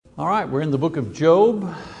All right, we're in the book of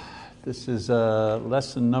Job. This is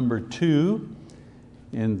lesson number 2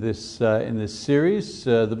 in this series.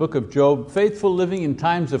 The book of Job, faithful living in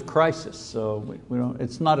times of crisis. So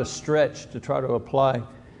it's not a stretch to try to apply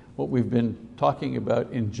what we've been talking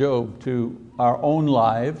about in Job to our own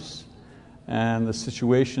lives and the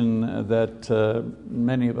situation that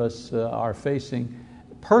many of us are facing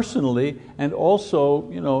personally, and also,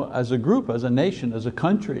 as a group, as a nation, as a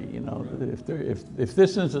country. If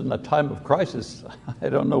this isn't a time of crisis, I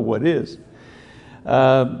don't know what is.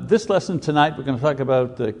 This lesson tonight, we're going to talk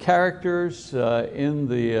about the characters in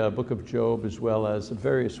the book of Job, as well as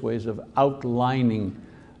various ways of outlining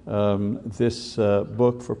this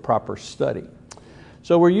book for proper study.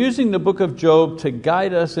 So we're using the book of Job to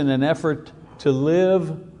guide us in an effort to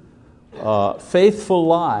live faithful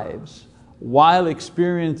lives while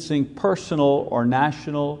experiencing personal or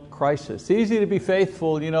national crisis. It's easy to be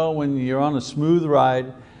faithful, when you're on a smooth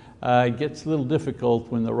ride. It gets a little difficult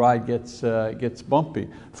when the ride gets bumpy.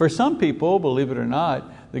 For some people, believe it or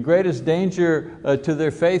not, the greatest danger to their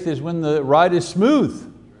faith is when the ride is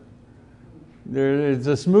smooth. It's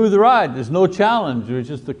a smooth ride, there's no challenge, we're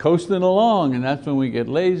just coasting along, and that's when we get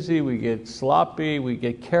lazy, we get sloppy, we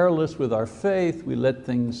get careless with our faith, we let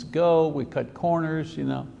things go, we cut corners,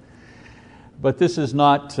 But this is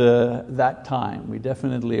not that time. We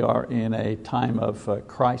definitely are in a time of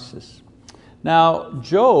crisis. Now,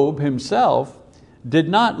 Job himself did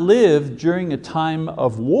not live during a time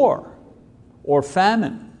of war or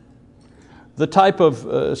famine. The type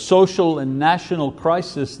of social and national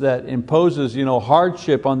crisis that imposes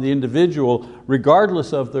hardship on the individual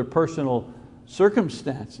regardless of their personal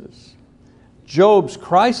circumstances. Job's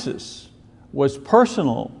crisis was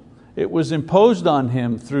personal. It was imposed on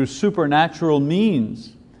him through supernatural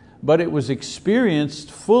means, but it was experienced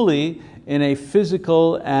fully in a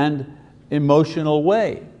physical and emotional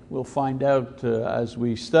way. We'll find out as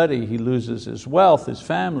we study. He loses his wealth, his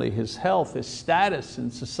family, his health, his status in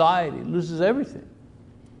society. He loses everything.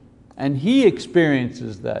 And he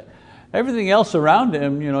experiences that. Everything else around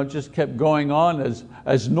him just kept going on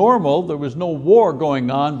as normal. There was no war going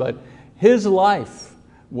on, but his life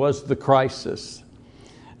was the crisis.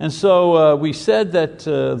 And so we said that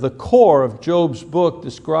the core of Job's book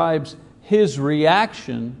describes his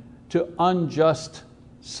reaction to unjust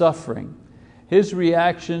suffering. His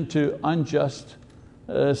reaction to unjust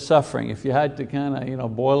suffering. If you had to kind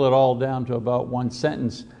of boil it all down to about one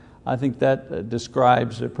sentence, I think that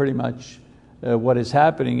describes pretty much what is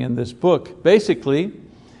happening in this book. Basically,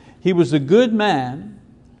 he was a good man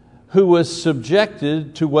who was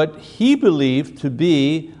subjected to what he believed to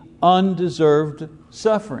be undeserved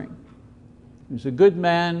suffering. He was a good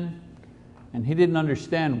man, and he didn't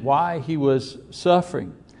understand why he was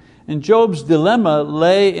suffering. And Job's dilemma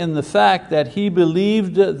lay in the fact that he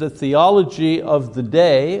believed the theology of the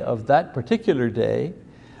day, of that particular day,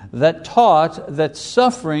 that taught that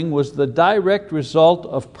suffering was the direct result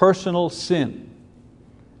of personal sin.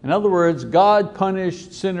 In other words, God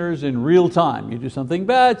punished sinners in real time. You do something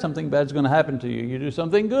bad is going to happen to you. You do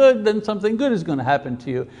something good, then something good is going to happen to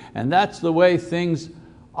you. And that's the way things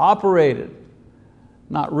operated.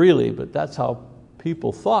 Not really, but that's how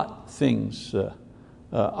people thought things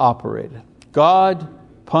operated. God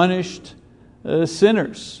punished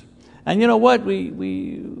sinners. And you know what?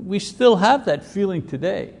 We still have that feeling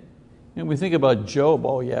today. And we think about Job,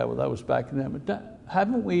 oh yeah, well that was back then. But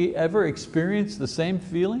haven't we ever experienced the same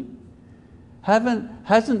feeling? Have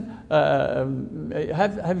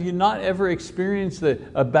you not ever experienced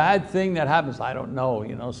a bad thing that happens? I don't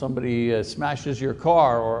know, somebody smashes your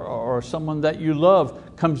car, or someone that you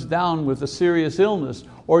love comes down with a serious illness,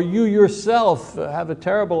 or you yourself have a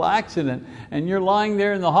terrible accident and you're lying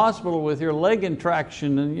there in the hospital with your leg in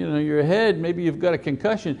traction and your head, maybe you've got a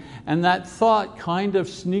concussion, and that thought kind of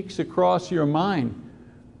sneaks across your mind.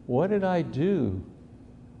 What did I do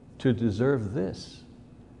to deserve this?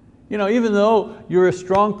 Even though you're a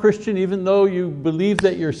strong Christian, even though you believe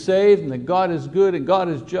that you're saved and that God is good and God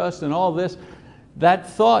is just and all this, that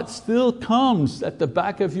thought still comes at the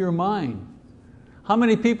back of your mind. How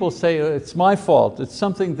many people say, it's my fault, it's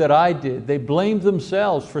something that I did? They blame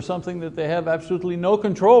themselves for something that they have absolutely no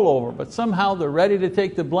control over, but somehow they're ready to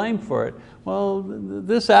take the blame for it. Well,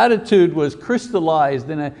 this attitude was crystallized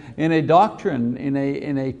in a doctrine, in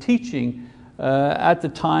a teaching at the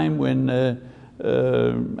time when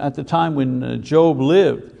Job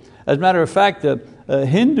lived. As a matter of fact,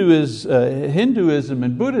 Hinduism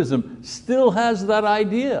and Buddhism still has that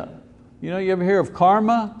idea. You ever hear of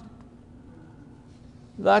karma?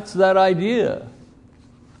 That's that idea.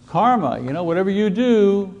 Karma, whatever you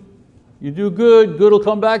do, You do good, good will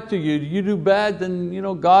come back to you. You do bad, then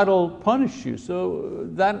God will punish you. So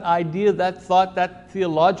that idea, that thought, that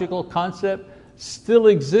theological concept still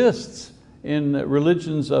exists in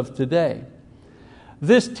religions of today.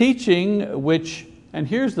 This teaching, and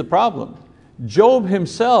here's the problem, Job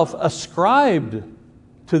himself ascribed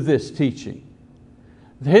to this teaching.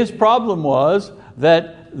 His problem was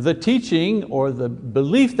that the teaching or the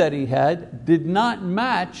belief that he had did not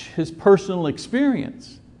match his personal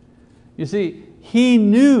experience. You see, he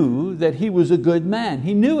knew that he was a good man.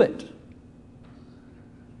 He knew it.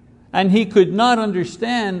 And he could not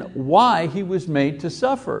understand why he was made to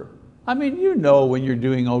suffer. I mean, you know when you're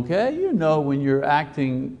doing okay. You know when you're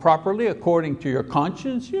acting properly according to your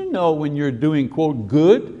conscience. You know when you're doing, quote,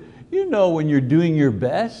 good. You know when you're doing your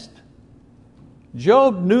best.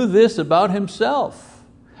 Job knew this about himself.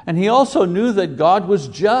 And he also knew that God was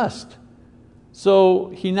just. So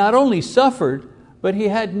he not only suffered, but he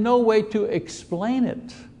had no way to explain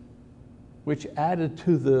it, which added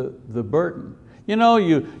to the burden.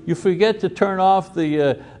 You forget to turn off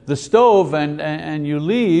the stove and you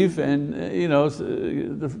leave, and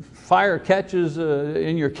the fire catches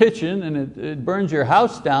in your kitchen and it burns your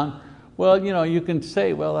house down. Well, you can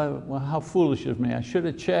say, well, how foolish of me. I should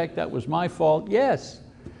have checked. That was my fault. Yes.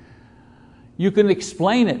 You can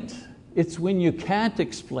explain it. It's when you can't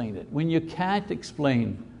explain it, when you can't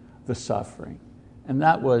explain the suffering. And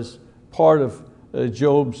that was part of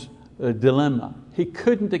Job's dilemma. He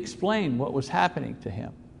couldn't explain what was happening to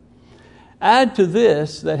him. Add to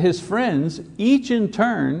this that his friends, each in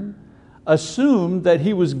turn, assumed that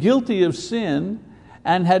he was guilty of sin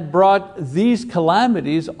and had brought these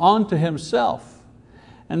calamities onto himself.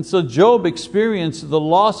 And so Job experienced the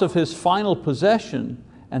loss of his final possession,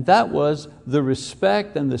 and that was the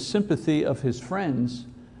respect and the sympathy of his friends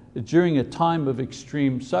during a time of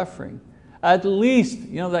extreme suffering. At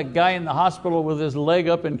least, that guy in the hospital with his leg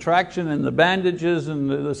up in traction and the bandages and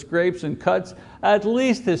the scrapes and cuts, at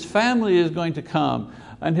least his family is going to come.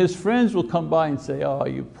 And his friends will come by and say, oh,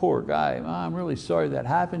 you poor guy, I'm really sorry that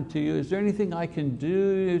happened to you. Is there anything I can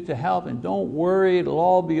do to help? And don't worry, it'll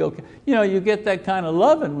all be okay. You get that kind of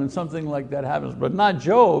loving when something like that happens, but not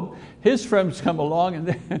Job. His friends come along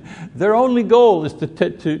and their only goal is to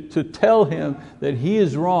tell him that he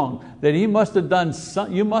is wrong, that you must have done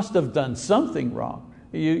something wrong.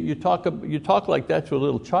 You talk like that to a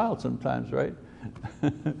little child sometimes, right?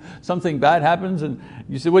 Something bad happens and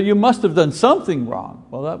you say, well, you must have done something wrong.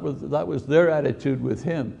 Well, that was their attitude with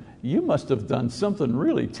him. You must have done something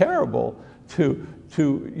really terrible to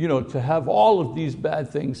have all of these bad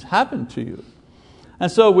things happen to you.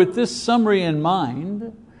 And so with this summary in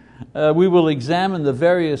mind, we will examine the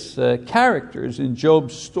various characters in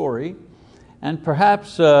Job's story and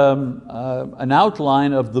perhaps an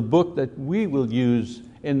outline of the book that we will use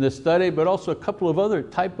in this study, but also a couple of other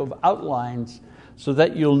type of outlines so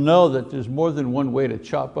that you'll know that there's more than one way to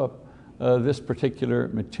chop up this particular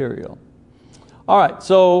material. All right,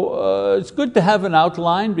 so it's good to have an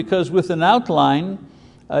outline, because with an outline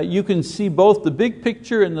you can see both the big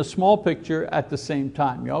picture and the small picture at the same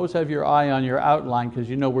time. You always have your eye on your outline because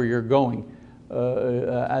you know where you're going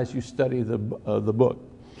as you study the book.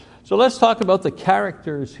 So let's talk about the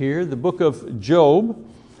characters here. The book of Job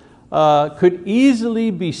could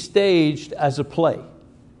easily be staged as a play.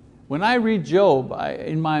 When I read Job,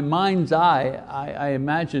 in my mind's eye, I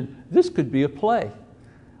imagine this could be a play.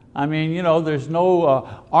 I mean, there's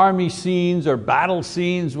no army scenes or battle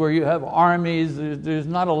scenes where you have armies. There's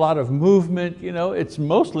not a lot of movement. It's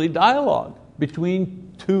mostly dialogue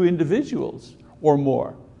between two individuals or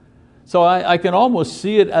more. So I can almost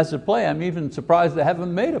see it as a play. I'm even surprised they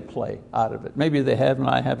haven't made a play out of it. Maybe they have and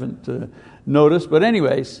I haven't noticed. But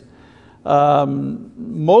anyways,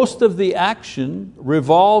 most of the action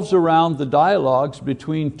revolves around the dialogues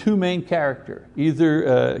between two main characters,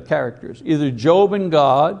 either Job and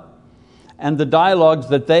God, and the dialogues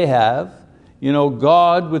that they have,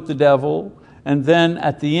 God with the devil, and then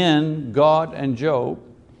at the end, God and Job,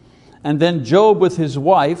 and then Job with his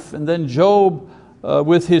wife, and then Job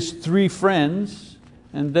with his three friends,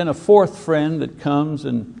 and then a fourth friend that comes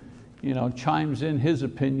and chimes in his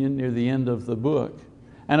opinion near the end of the book.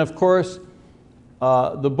 And of course,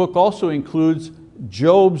 the book also includes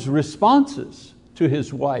Job's responses to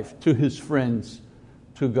his wife, to his friends,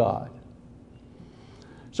 to God.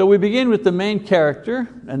 So we begin with the main character,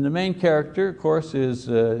 and the main character, of course, is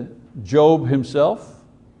Job himself.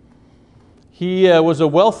 He was a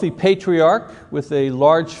wealthy patriarch with a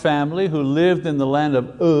large family who lived in the land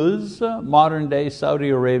of Uz, modern-day Saudi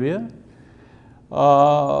Arabia.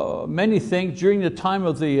 Many think during the time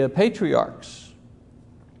of the patriarchs,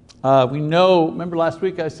 We know, remember last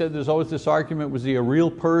week I said there's always this argument, was he a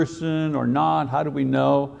real person or not? How do we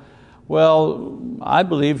know? Well, I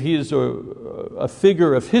believe he is a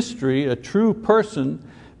figure of history, a true person,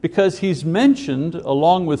 because he's mentioned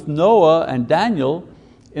along with Noah and Daniel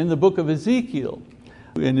in the book of Ezekiel.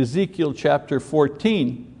 In Ezekiel chapter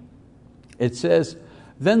 14, it says,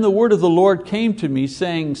 "Then the word of the Lord came to me,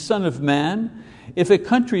 saying, Son of man, if a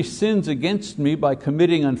country sins against me by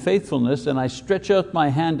committing unfaithfulness, and I stretch out my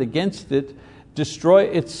hand against it, destroy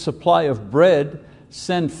its supply of bread,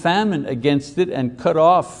 send famine against it, and cut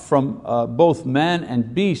off from both man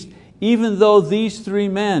and beast, even though these three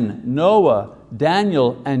men, Noah,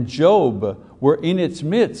 Daniel, and Job, were in its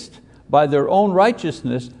midst, by their own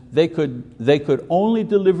righteousness they could only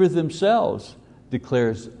deliver themselves,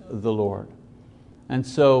 declares the Lord." And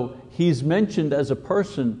so he's mentioned as a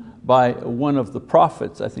person by one of the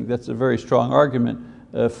prophets. I think that's a very strong argument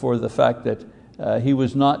for the fact that he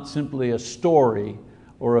was not simply a story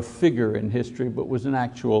or a figure in history, but was an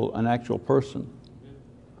actual person.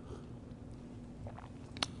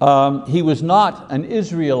 He was not an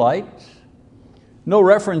Israelite. No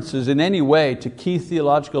references in any way to key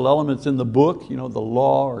theological elements in the book, the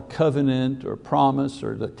law or covenant or promise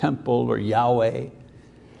or the temple or Yahweh.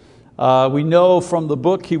 We know from the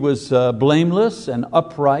book he was blameless and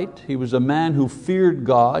upright. He was a man who feared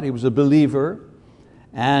God. He was a believer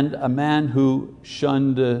and a man who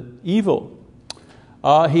shunned evil.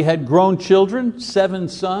 He had grown children, 7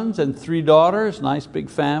 sons and 3 daughters, nice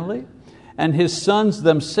big family. And his sons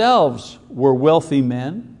themselves were wealthy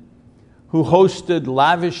men who hosted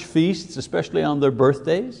lavish feasts, especially on their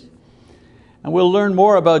birthdays. And we'll learn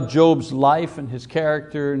more about Job's life and his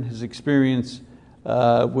character and his experience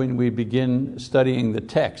when we begin studying the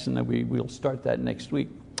text, and we'll start that next week.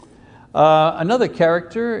 Another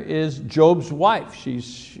character is Job's wife.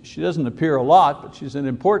 She doesn't appear a lot, but she's an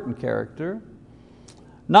important character.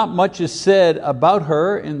 Not much is said about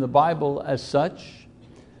her in the Bible as such.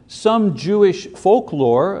 Some Jewish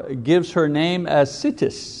folklore gives her name as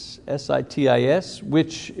Sitis, S-I-T-I-S,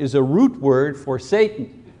 which is a root word for Satan.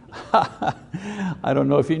 I don't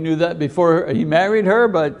know if he knew that before he married her,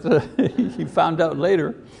 but he found out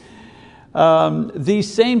later.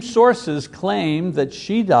 These same sources claim that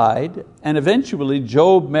she died, and eventually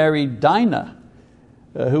Job married Dinah,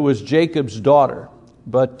 who was Jacob's daughter.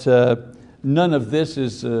 But none of this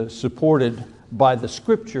is supported by the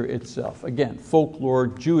scripture itself. Again, folklore,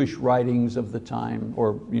 Jewish writings of the time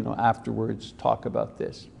or afterwards talk about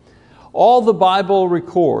this. All the Bible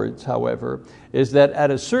records, however, is that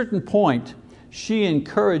at a certain point she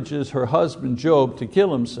encourages her husband Job to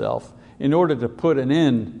kill himself in order to put an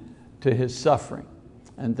end to his suffering.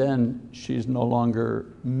 And then she's no longer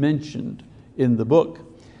mentioned in the book.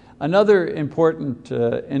 Another important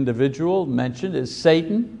individual mentioned is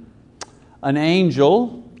Satan, an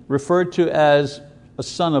angel referred to as a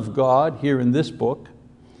son of God here in this book.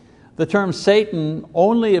 The term Satan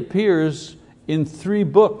only appears in 3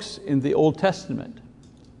 books in the Old Testament.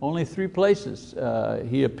 Only 3 places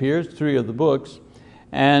he appears, 3 of the books.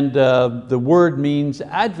 And the word means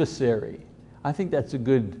adversary. I think that's a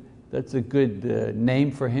good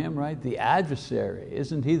name for him, right? The adversary.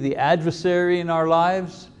 Isn't he the adversary in our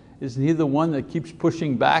lives? Isn't he the one that keeps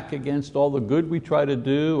pushing back against all the good we try to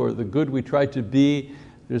do or the good we try to be?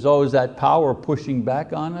 There's always that power pushing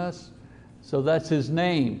back on us. So that's his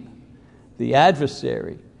name, the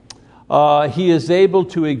adversary. He is able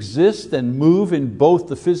to exist and move in both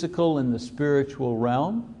the physical and the spiritual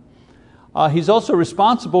realm. He's also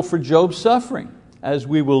responsible for Job's suffering, as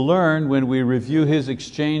we will learn when we review his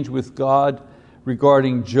exchange with God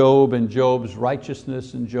regarding Job and Job's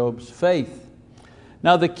righteousness and Job's faith.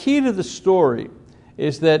 Now the key to the story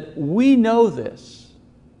is that we know this.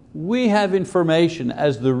 We have information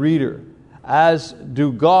as the reader, as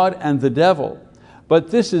do God and the devil,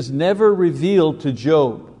 but this is never revealed to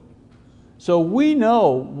Job. So we know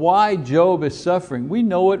why Job is suffering. We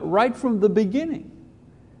know it right from the beginning.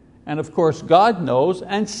 And of course God knows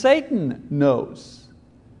and Satan knows.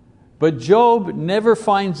 But Job never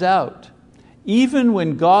finds out. Even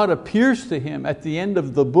when God appears to him at the end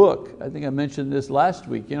of the book, I think I mentioned this last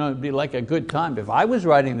week, it'd be like a good time. If I was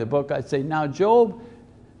writing the book, I'd say, now Job,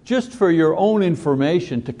 just for your own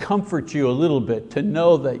information, to comfort you a little bit, to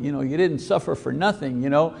know that you didn't suffer for nothing,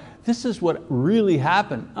 this is what really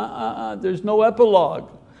happened. There's no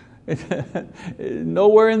epilogue.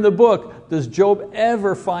 Nowhere in the book does Job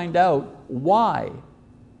ever find out why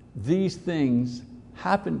these things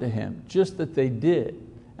happened to him, just that they did.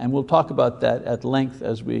 And we'll talk about that at length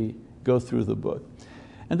as we go through the book.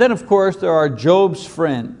 And then of course there are Job's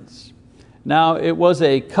friends. Now it was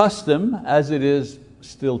a custom, as it is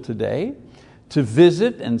still today, to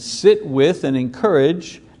visit and sit with and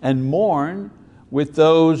encourage and mourn with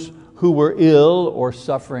those who were ill or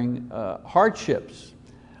suffering hardships.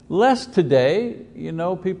 Less today,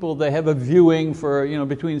 people, they have a viewing for,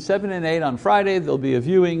 between 7 and 8 on Friday, there'll be a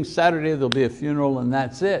viewing, Saturday there'll be a funeral, and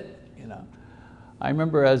that's it. I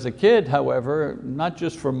remember as a kid, however, not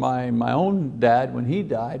just for my own dad when he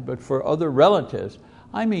died, but for other relatives,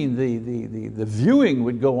 the viewing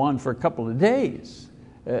would go on for a couple of days.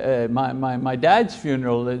 My dad's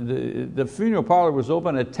funeral, the funeral parlor was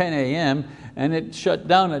open at 10 a.m. and it shut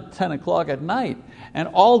down at 10 o'clock at night. And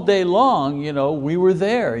all day long, we were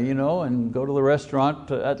there, and go to the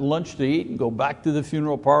restaurant at lunch to eat and go back to the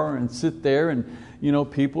funeral parlor and sit there, and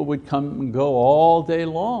people would come and go all day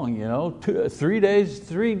long, 3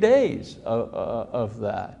 days of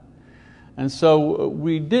that. And so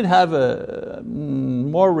we did have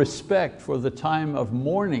more respect for the time of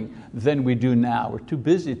mourning than we do now. We're too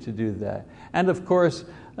busy to do that. And of course,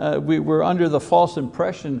 we were under the false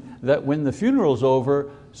impression that when the funeral's over,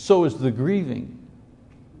 so is the grieving.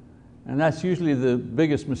 And that's usually the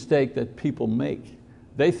biggest mistake that people make.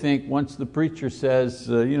 They think once the preacher says,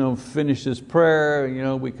 finish his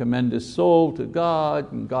prayer, we commend his soul to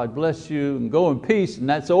God, and God bless you, and go in peace, and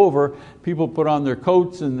that's over. People put on their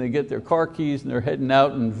coats and they get their car keys and they're heading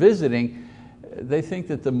out and visiting. They think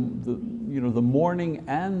that the mourning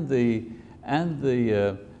and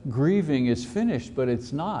the grieving is finished, but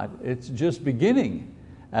it's not. It's just beginning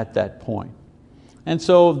at that point. And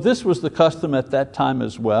so this was the custom at that time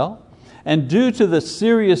as well. And due to the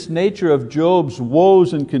serious nature of Job's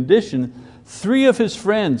woes and condition, 3 of his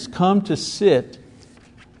friends come to sit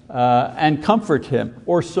and comfort him,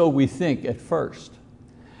 or so we think at first.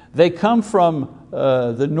 They come from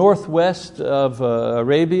the northwest of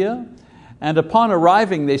Arabia, and upon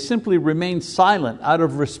arriving they simply remain silent out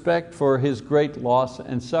of respect for his great loss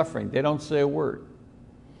and suffering. They don't say a word.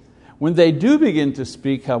 When they do begin to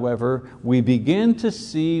speak, however, we begin to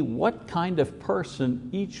see what kind of person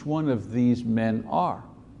each one of these men are.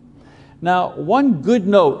 Now, one good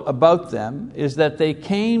note about them is that they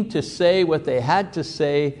came to say what they had to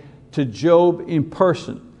say to Job in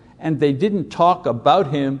person, and they didn't talk about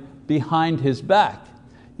him behind his back.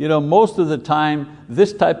 Most of the time,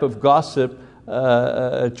 this type of gossip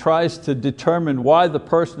tries to determine why the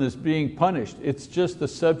person is being punished. It's just the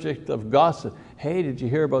subject of gossip. Hey, did you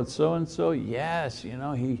hear about so-and-so? Yes,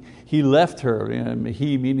 he left her.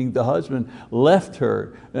 He, meaning the husband, left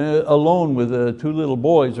her alone with 2 little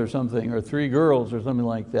boys or something, or 3 girls or something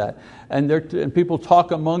like that. And people talk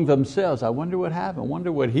among themselves. I wonder what happened. I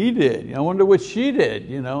wonder what he did. I wonder what she did.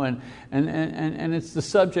 And it's the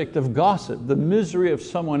subject of gossip. The misery of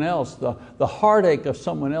someone else, the heartache of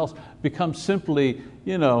someone else becomes simply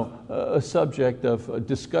a subject of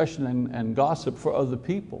discussion and gossip for other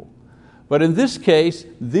people. But in this case,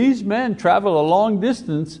 these men travel a long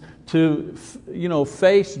distance to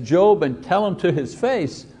face Job and tell him to his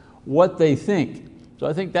face what they think. So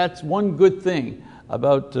I think that's one good thing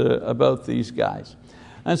about these guys.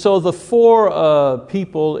 And so the 4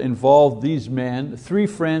 people involved, these men, 3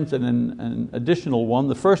 friends and an additional one.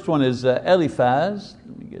 The first one is Eliphaz.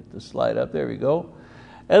 Let me get the slide up, there we go.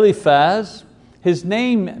 Eliphaz, his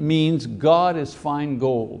name means God is fine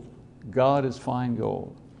gold. God is fine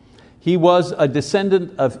gold. He was a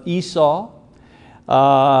descendant of Esau.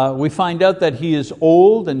 We find out that he is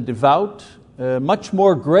old and devout, much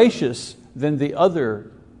more gracious than the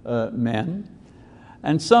other men.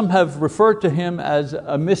 And some have referred to him as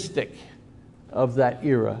a mystic of that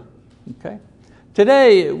era. Okay?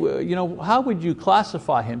 Today, how would you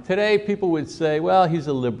classify him? Today people would say, well, he's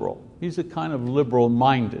a liberal. He's a kind of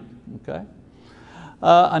liberal-minded. Okay?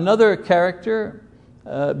 Another character,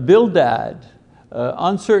 Bildad.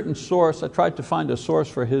 Uncertain source. I tried to find a source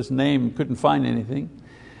for his name, couldn't find anything.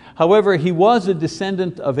 However, he was a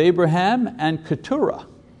descendant of Abraham and Keturah,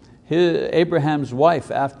 Abraham's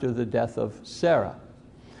wife after the death of Sarah.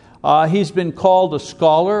 He's been called a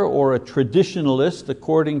scholar or a traditionalist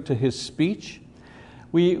according to his speech.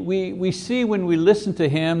 We see when we listen to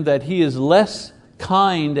him that he is less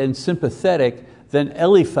kind and sympathetic than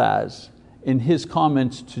Eliphaz in his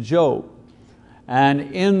comments to Job.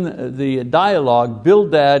 And in the dialogue,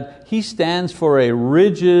 Bildad, he stands for a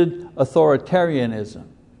rigid authoritarianism.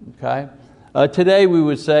 Okay? Today we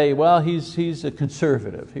would say, well, he's a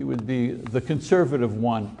conservative. He would be the conservative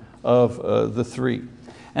one of the 3.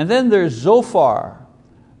 And then there's Zophar.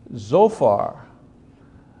 Zophar.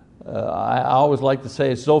 I always like to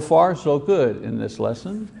say so far, so good in this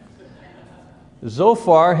lesson.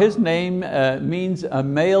 Zophar, his name means a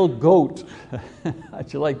male goat.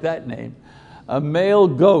 How'd you like that name? A male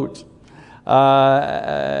goat.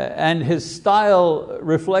 and his style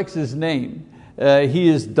reflects his name. He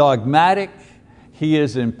is dogmatic, he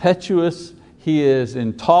is impetuous, he is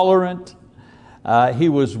intolerant, he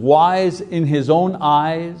was wise in his own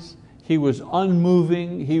eyes, he was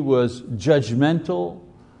unmoving, he was judgmental.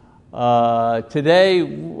 Today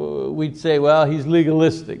we'd say, well, he's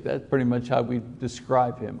legalistic. That's pretty much how we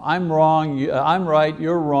describe him. I'm wrong, I'm right,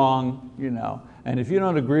 you're wrong, and if you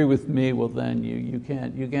don't agree with me, well then you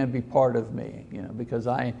can't be part of me, because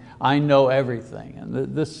I know everything.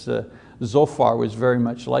 And this Zophar was very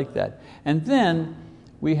much like that. And then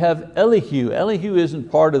we have Elihu. Elihu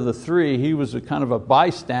isn't part of the three. He was a kind of a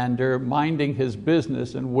bystander, minding his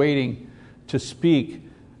business and waiting to speak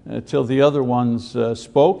till the other ones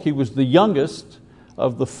spoke. He was the youngest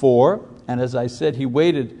of the four, and as I said, he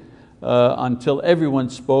waited until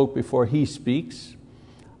everyone spoke before he speaks.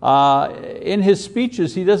 In his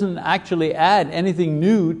speeches, he doesn't actually add anything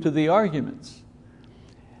new to the arguments.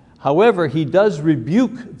 However, he does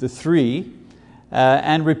rebuke the three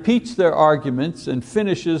and repeats their arguments and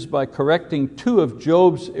finishes by correcting two of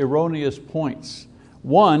Job's erroneous points.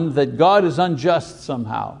 One, that God is unjust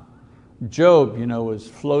somehow. Job was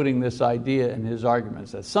floating this idea in his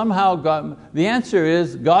arguments, that somehow the answer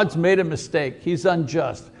is God's made a mistake, He's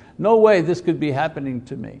unjust. No way this could be happening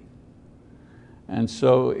to me. And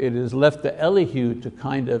so it is left to Elihu to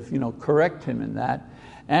kind of correct him in that.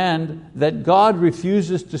 And that God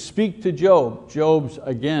refuses to speak to Job. Job's,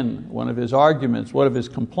 again, one of his arguments, one of his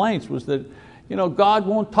complaints was that God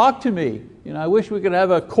won't talk to me. I wish we could have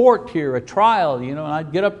a court here, a trial, and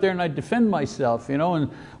I'd get up there and I'd defend myself, and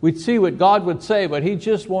we'd see what God would say, but He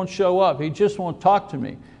just won't show up. He just won't talk to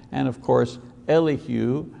me. And of course,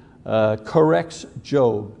 Elihu corrects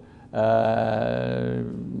Job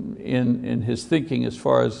in his thinking as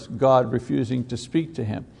far as God refusing to speak to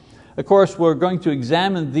him. Of course, we're going to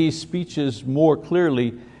examine these speeches more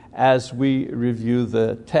clearly as we review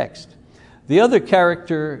the text. The other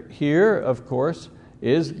character here, of course,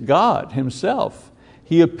 is God Himself.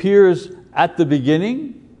 He appears at the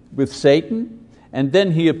beginning with Satan, and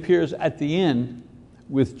then He appears at the end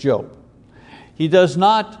with Job. He does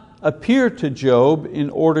not appear to Job in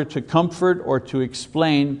order to comfort or to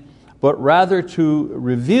explain, but rather to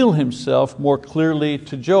reveal Himself more clearly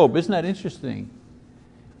to Job. Isn't that interesting?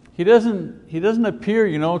 He doesn't appear,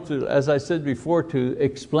 to, as I said before, to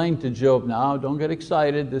explain to Job, now don't get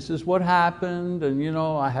excited, this is what happened, and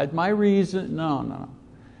I had my reason. No.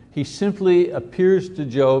 He simply appears to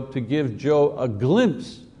Job to give Job a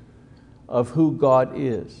glimpse of who God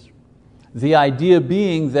is. The idea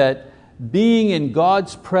being that being in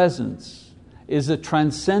God's presence is a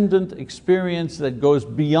transcendent experience that goes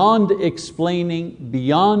beyond explaining,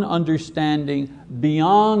 beyond understanding,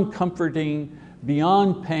 beyond comforting,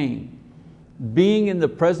 beyond pain. Being in the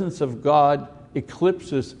presence of God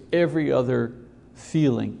eclipses every other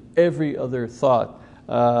feeling, every other thought.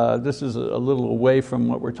 This is a little away from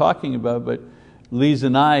what we're talking about, but Lise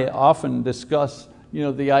and I often discuss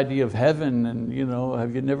the idea of heaven, and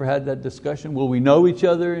have you never had that discussion? Will we know each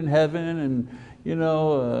other in heaven? And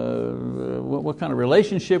what kind of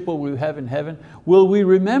relationship will we have in heaven? Will we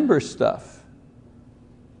remember stuff?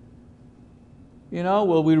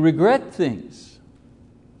 Will we regret things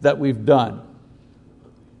that we've done?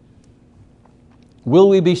 Will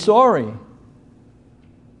we be sorry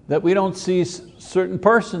that we don't see a certain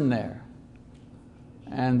person there?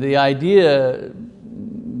 And the idea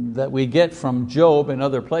that we get from Job and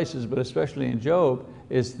other places, but especially in Job,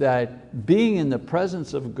 is that being in the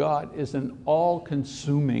presence of God is an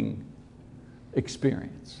all-consuming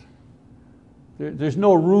experience. There's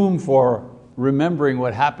no room for remembering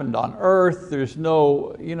what happened on earth. There's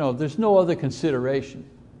no other consideration.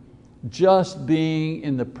 Just being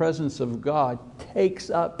in the presence of God takes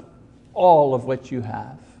up all of what you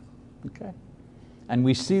have. Okay? And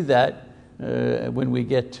we see that when we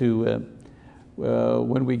get to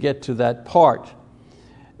that part.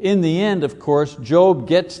 In the end, of course, Job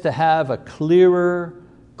gets to have a clearer,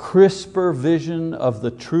 crisper vision of the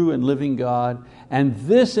true and living God, and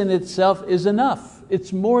this in itself is enough.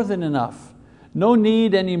 It's more than enough. No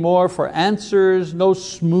need anymore for answers, no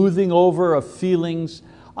smoothing over of feelings.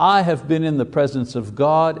 I have been in the presence of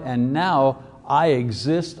God, and now I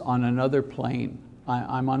exist on another plane.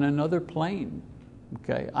 I'm on another plane.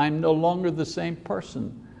 Okay? I'm no longer the same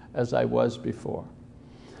person as I was before.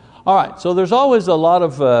 All right, so there's always a lot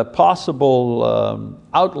of possible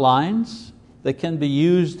outlines that can be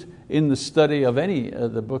used in the study of any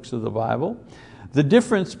of the books of the Bible. The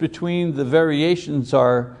difference between the variations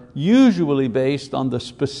are usually based on the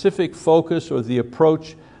specific focus or the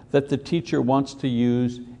approach that the teacher wants to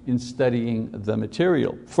use in studying the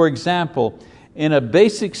material. For example, in a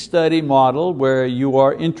basic study model where you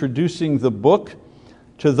are introducing the book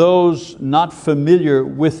to those not familiar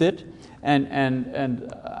with it,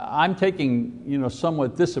 and I'm taking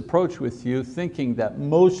somewhat this approach with you, thinking that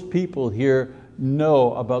most people here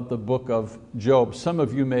know about the book of Job. Some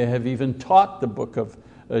of you may have even taught the book of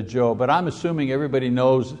Job, but I'm assuming everybody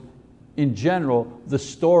knows in general the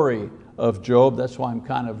story of Job. That's why I'm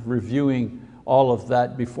kind of reviewing all of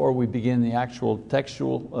that before we begin the actual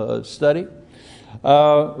textual study.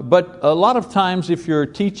 But a lot of times if you're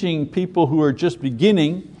teaching people who are just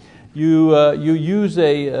beginning, you use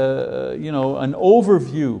an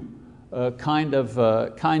overview kind of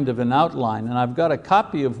an outline. And I've got a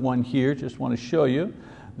copy of one here, just want to show you.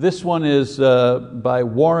 This one is by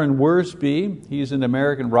Warren Wiersbe. He's an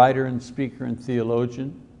American writer and speaker and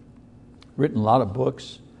theologian, written a lot of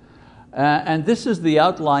books. And this is the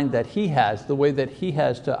outline that he has, the way that he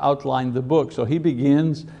has to outline the book. So he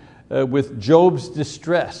begins with Job's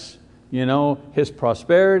distress, his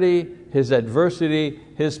prosperity, his adversity,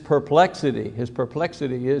 his perplexity. His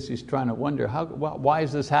perplexity is he's trying to wonder, why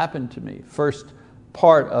has this happened to me? First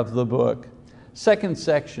part of the book. Second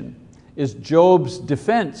section is Job's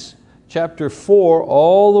defense, chapter 4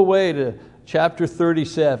 all the way to chapter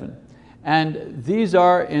 37. And these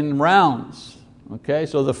are in rounds. Okay,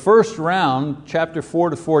 so the first round, chapter 4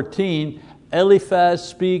 to 14, Eliphaz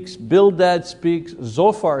speaks, Bildad speaks,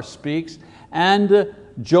 Zophar speaks, and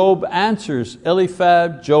Job answers.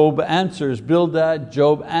 Eliphaz, Job answers. Bildad,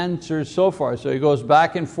 Job answers, Zophar. So he goes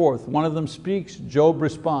back and forth. One of them speaks, Job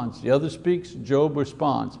responds. The other speaks, Job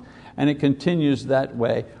responds. And it continues that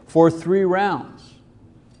way for 3 rounds.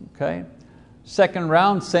 Okay? Second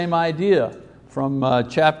round, same idea, from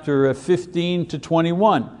chapter 15 to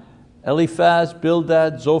 21. Eliphaz,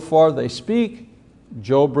 Bildad, Zophar, they speak.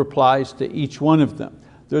 Job replies to each one of them.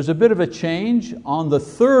 There's a bit of a change on the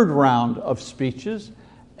third round of speeches.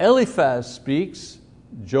 Eliphaz speaks,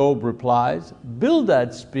 Job replies.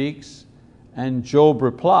 Bildad speaks, and Job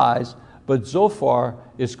replies, but Zophar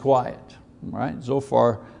is quiet. Right?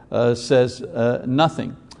 Zophar says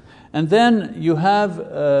nothing. And then you have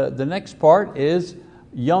the next part is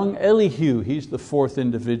young Elihu. He's the fourth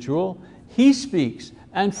individual. He speaks,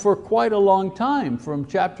 and for quite a long time, from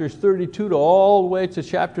chapters 32 to all the way to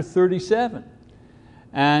chapter 37.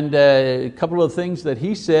 And a couple of things that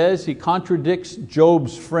he says, he contradicts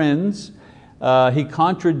Job's friends, he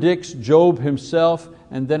contradicts Job himself,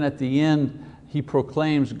 and then at the end he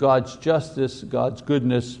proclaims God's justice, God's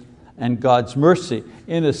goodness, and God's mercy.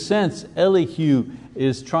 In a sense, Elihu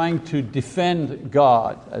is trying to defend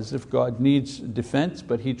God, as if God needs defense,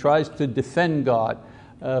 but he tries to defend God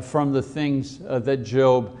from the things that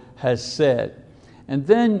Job has said. And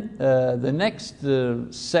then the next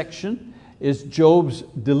section is Job's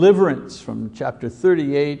deliverance from chapter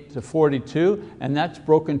 38 to 42, and that's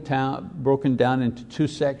broken down into 2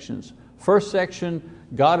 sections. First section,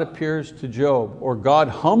 God appears to Job, or God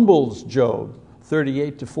humbles Job,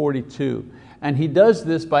 38 to 42. And he does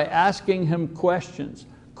this by asking him questions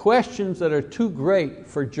that are too great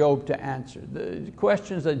for Job to answer, the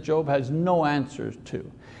questions that Job has no answers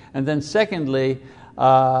to. And then secondly,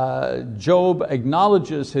 Job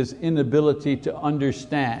acknowledges his inability to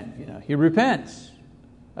understand. He repents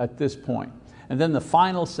at this point. And then the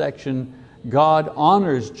final section, God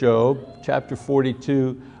honors Job, chapter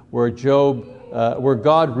 42, where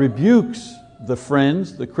God rebukes the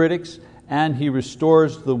friends, the critics, and he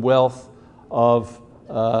restores the wealth of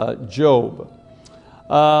Job.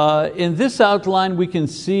 In this outline we can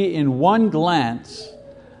see in one glance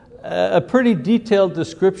a pretty detailed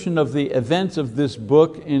description of the events of this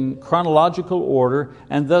book in chronological order,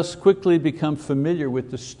 and thus quickly become familiar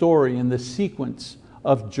with the story and the sequence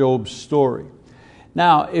of Job's story.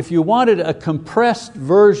 Now, if you wanted a compressed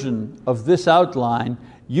version of this outline,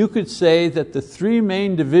 you could say that the 3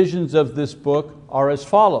 main divisions of this book are as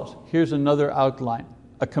follows. Here's another outline,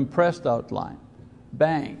 a compressed outline.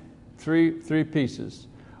 Bang, three pieces.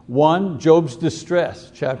 1, Job's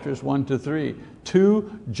distress, chapters 1 to 3.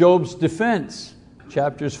 2, Job's defense,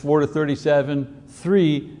 chapters 4 to 37.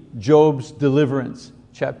 3, Job's deliverance,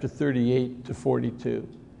 chapter 38 to 42.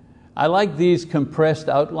 I like these compressed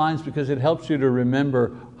outlines because it helps you to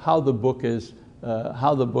remember how the book is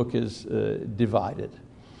divided.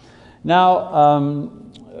 Now,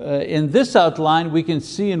 in this outline we can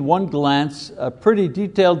see in one glance a pretty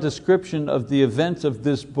detailed description of the events of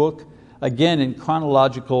this book, again in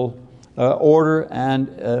chronological order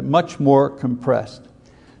and much more compressed.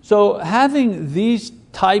 So having these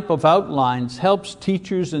type of outlines helps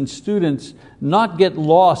teachers and students not get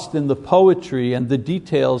lost in the poetry and the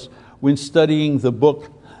details when studying the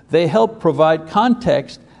book They help provide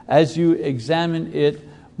context as you examine it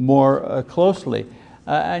more closely.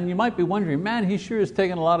 And you might be wondering, man, he sure has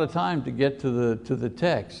taken a lot of time to get to the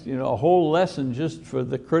text. A whole lesson just for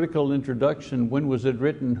the critical introduction, when was it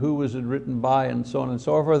written, who was it written by, and so on and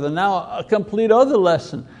so forth. And now a complete other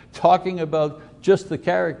lesson talking about just the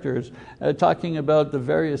characters, talking about the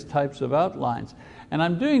various types of outlines. And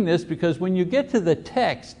I'm doing this because when you get to the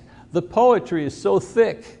text, the poetry is so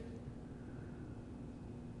thick,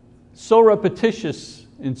 so repetitious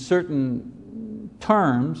in certain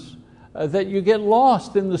terms, that you get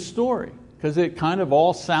lost in the story because it kind of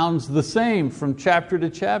all sounds the same from chapter to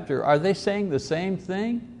chapter. Are they saying the same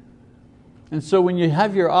thing? And so when you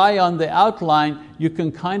have your eye on the outline, you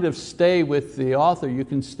can kind of stay with the author, you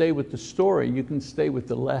can stay with the story, you can stay with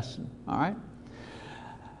the lesson. All right?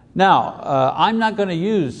 Now, I'm not going to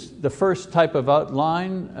use the first type of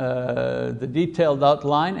outline, the detailed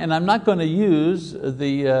outline, and I'm not going to use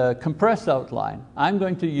the compressed outline. I'm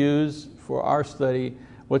going to use, for our study,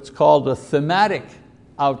 what's called a thematic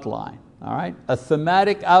outline. All right? A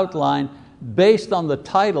thematic outline based on the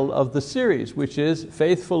title of the series, which is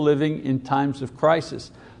Faithful Living in Times of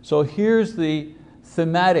Crisis. So here's the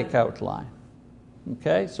thematic outline.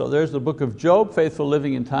 Okay? So there's the book of Job, Faithful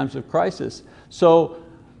Living in Times of Crisis. So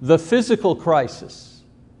the physical crisis.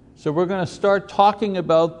 So we're going to start talking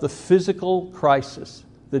about the physical crisis,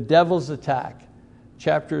 the devil's attack,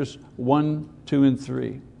 chapters 1, 2, and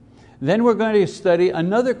 3. Then we're going to study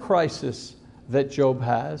another crisis that Job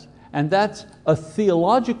has, and that's a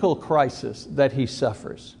theological crisis that he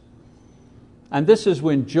suffers. And this is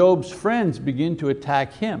when Job's friends begin to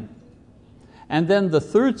attack him. And then the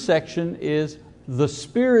third section is the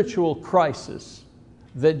spiritual crisis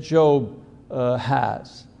that Job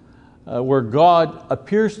has, where God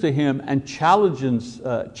appears to him and challenges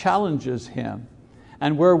him,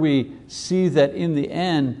 and where we see that in the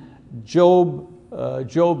end,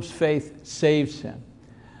 Job's faith saves him.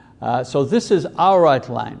 So this is our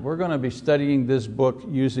outline. We're going to be studying this book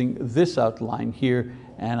using this outline here,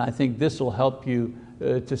 and I think this will help you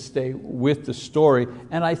to stay with the story.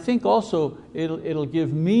 And I think also it'll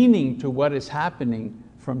give meaning to what is happening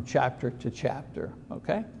from chapter to chapter.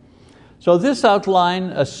 Okay? So this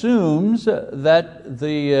outline assumes that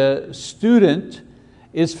the student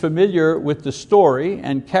is familiar with the story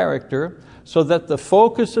and character, so that the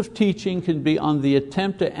focus of teaching can be on the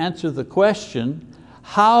attempt to answer the question,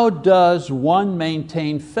 how does one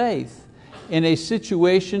maintain faith in a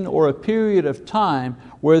situation or a period of time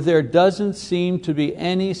where there doesn't seem to be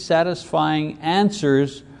any satisfying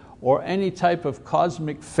answers or any type of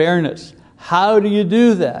cosmic fairness? How do you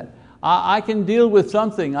do that? I can deal with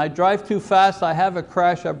something. I drive too fast, I have a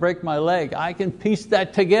crash, I break my leg. I can piece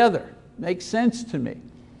that together. Makes sense to me.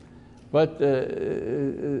 But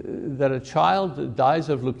that a child dies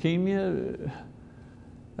of leukemia,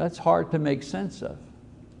 that's hard to make sense of.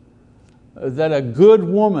 That a good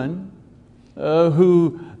woman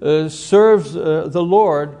who serves the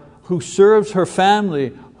Lord, who serves her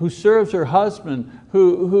family, who serves her husband,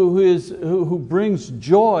 who brings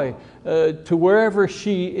joy to wherever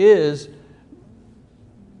she is,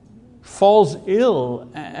 falls ill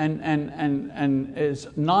and is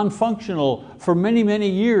non-functional for many, many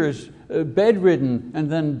years, bedridden, and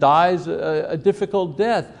then dies a difficult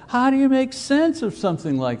death. How do you make sense of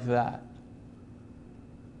something like that?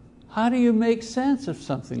 How do you make sense of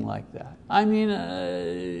something like that? I mean,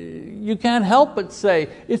 you can't help but say,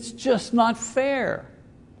 it's just not fair.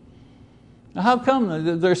 How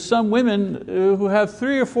come there's some women who have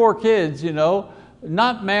 3 or 4 kids,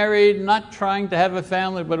 not married, not trying to have a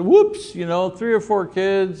family, but whoops, 3 or 4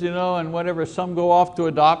 kids, and whatever, some go off to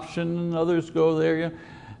adoption and others go there.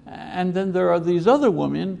 And then there are these other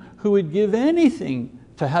women who would give anything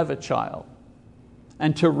to have a child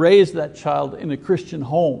and to raise that child in a Christian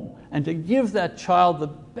home and to give that child the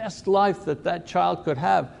best life that child could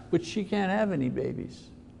have, but she can't have any babies.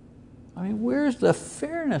 I mean, where's the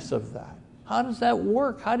fairness of that? How does that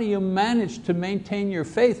work? How do you manage to maintain your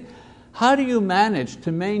faith? How do you manage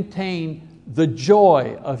to maintain the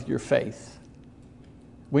joy of your faith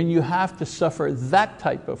when you have to suffer that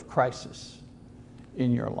type of crisis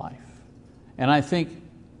in your life? And I think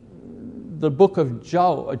the book of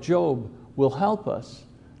Job will help us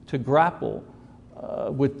to grapple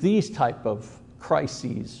with these type of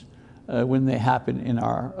crises when they happen in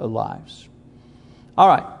our lives. All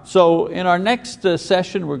right, so in our next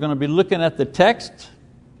session, we're going to be looking at the text,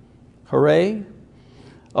 hooray,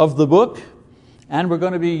 of the book, and we're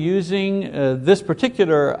going to be using this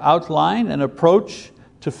particular outline and approach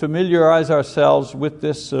to familiarize ourselves with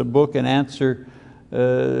this book and answer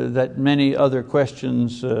that many other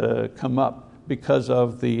questions come up because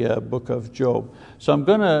of the book of Job. So I'm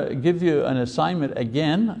going to give you an assignment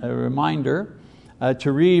again, a reminder,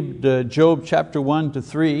 to read Job chapter 1 to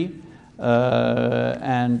 3.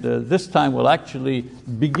 And this time we'll actually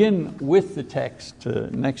begin with the text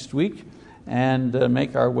next week and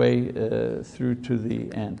make our way through to the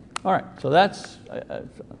end. All right, so that's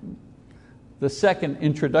the second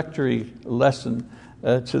introductory lesson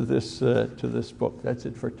to this book. That's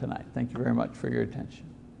it for tonight. Thank you very much for your attention.